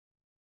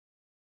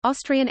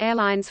Austrian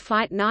Airlines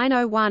Flight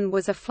 901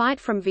 was a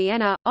flight from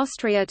Vienna,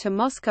 Austria to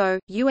Moscow,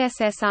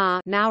 USSR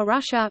now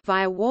Russia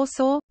via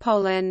Warsaw,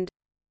 Poland.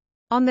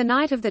 On the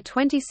night of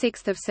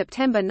 26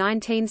 September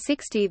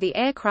 1960 the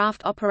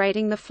aircraft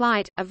operating the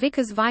flight, a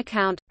Vickers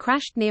Viscount,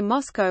 crashed near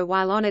Moscow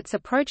while on its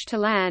approach to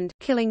land,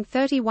 killing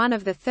 31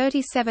 of the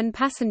 37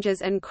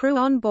 passengers and crew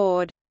on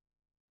board.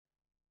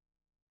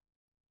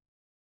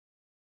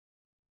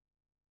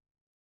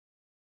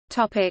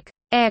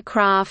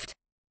 Aircraft.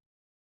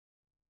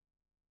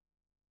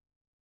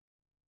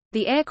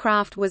 The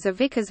aircraft was a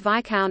Vickers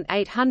Viscount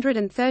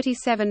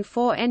 837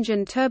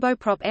 four-engine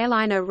turboprop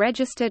airliner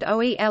registered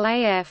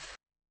OELAF.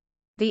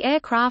 The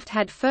aircraft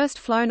had first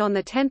flown on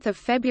 10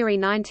 February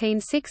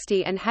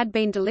 1960 and had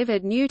been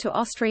delivered new to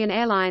Austrian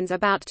Airlines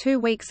about 2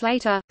 weeks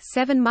later,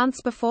 7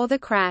 months before the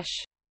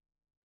crash.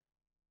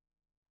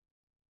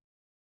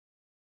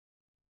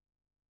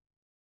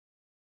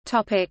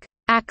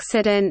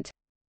 Accident.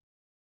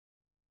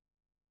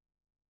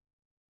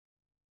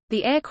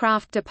 The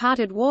aircraft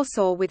departed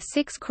Warsaw with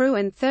 6 crew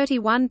and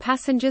 31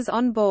 passengers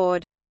on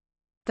board.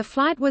 The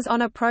flight was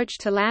on approach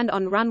to land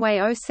on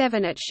runway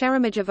 07 at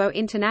Sheremetyevo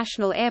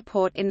International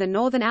Airport in the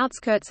northern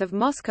outskirts of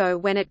Moscow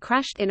when it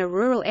crashed in a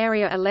rural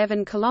area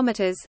 11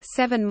 kilometers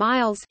 (7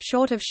 miles)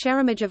 short of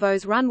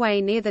Sheremetyevo's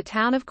runway near the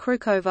town of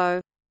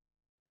Krukovo.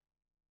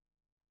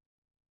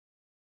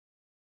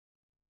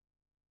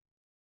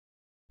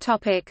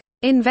 Topic: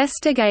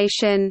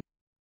 Investigation.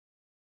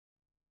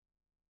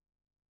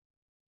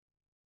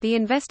 The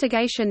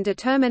investigation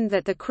determined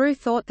that the crew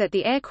thought that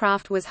the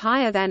aircraft was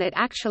higher than it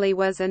actually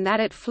was and that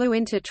it flew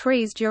into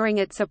trees during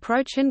its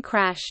approach and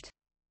crashed.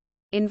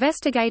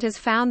 Investigators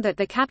found that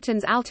the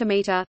captain's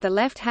altimeter, the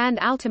left-hand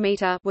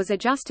altimeter, was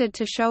adjusted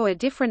to show a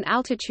different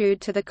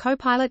altitude to the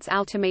copilot's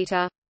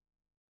altimeter.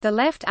 The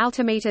left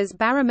altimeter's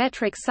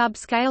barometric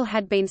sub-scale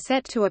had been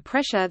set to a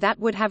pressure that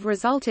would have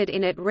resulted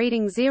in it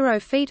reading 0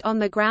 feet on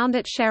the ground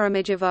at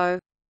Sheremetyevo.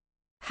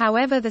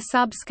 However, the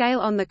sub-scale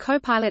on the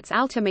copilot's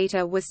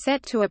altimeter was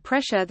set to a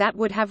pressure that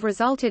would have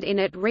resulted in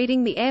it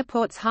reading the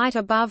airport's height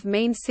above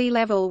mean sea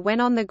level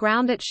when on the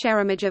ground at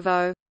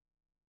Sheremetyevo.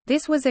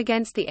 This was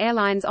against the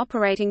airline's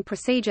operating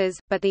procedures,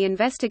 but the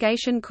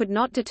investigation could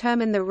not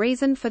determine the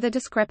reason for the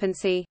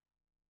discrepancy.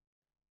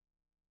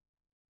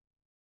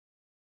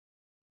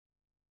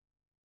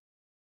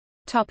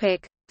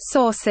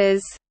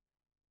 Sources.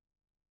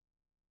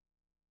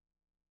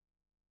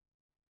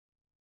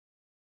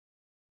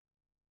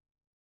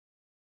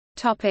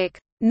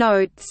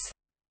 Notes.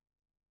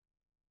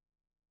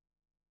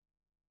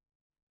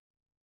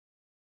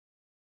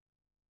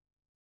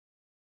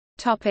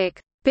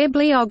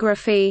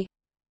 Bibliography.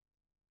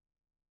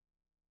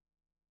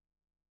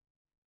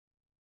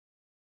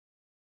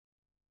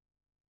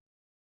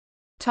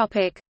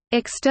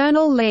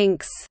 External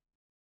links.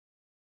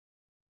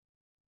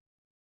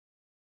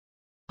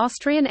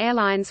 Austrian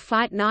Airlines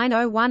Flight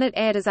 901 at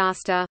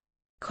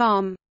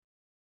airdisaster.com